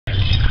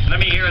Let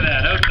me hear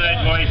that.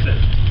 Outside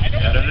voices.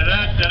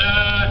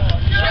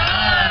 Da-da-da-da-da-da.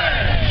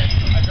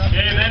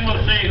 Okay, then we'll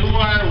say, who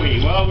are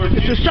we? Well, we're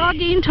This is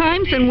Saugeen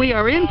Times, and we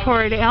are in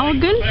Port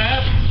Elgin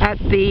at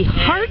the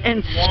Heart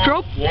and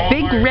Stroke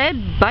Big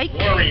Red Bike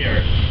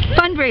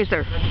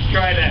fundraiser. Let's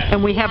try that.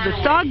 And we have the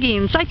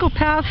Saugeen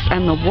Psychopaths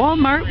and the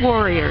Walmart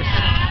Warriors.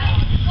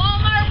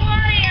 Walmart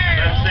Warriors!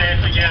 Let's say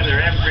it together,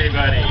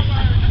 everybody.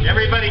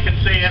 Everybody can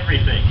say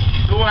everything.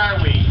 Who are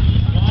we?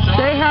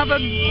 They have a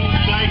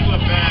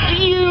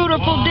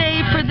beautiful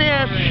day for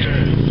this.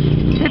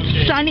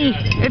 It's sunny.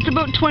 It's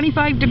about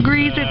 25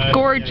 degrees. It's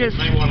gorgeous.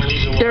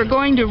 They're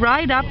going to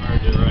ride up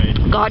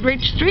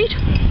Godrich Street,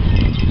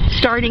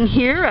 starting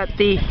here at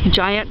the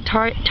Giant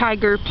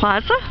Tiger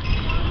Plaza,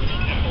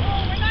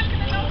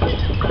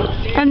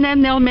 and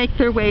then they'll make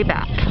their way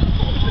back.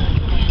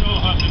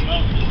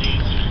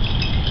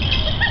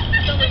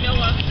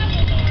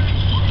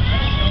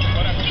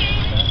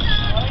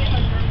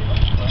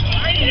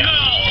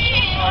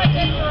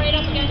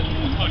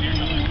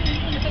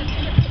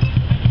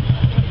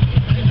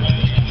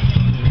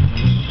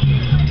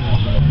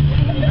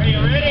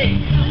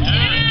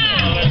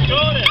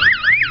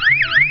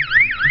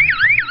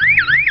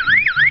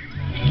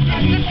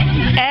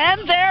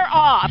 And they're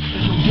off.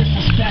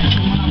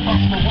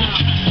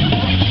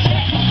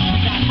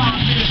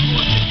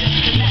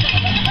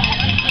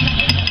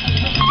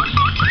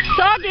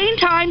 Saugeen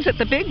Times at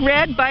the Big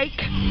Red Bike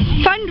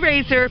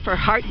fundraiser for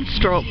Heart and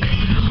Stroke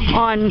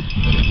on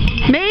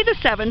May the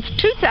 7th,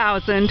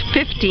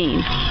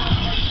 2015.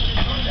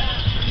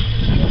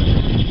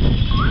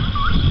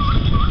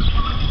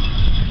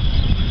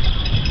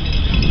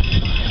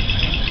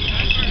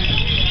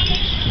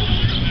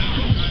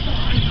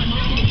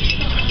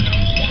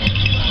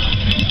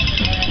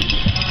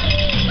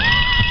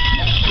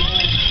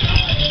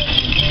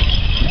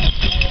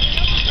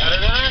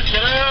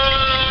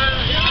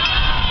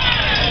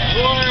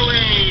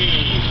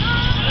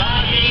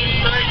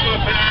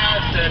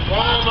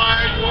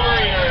 Walmart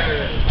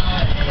Warriors.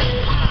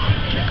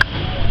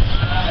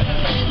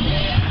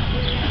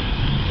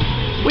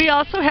 We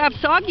also have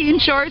Saugeen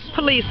Shores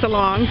police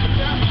along,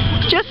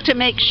 just to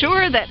make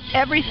sure that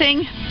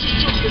everything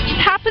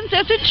happens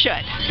as it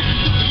should.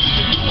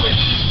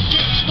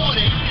 Are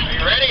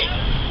you ready?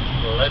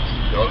 Well, let's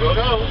go, go,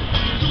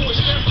 go.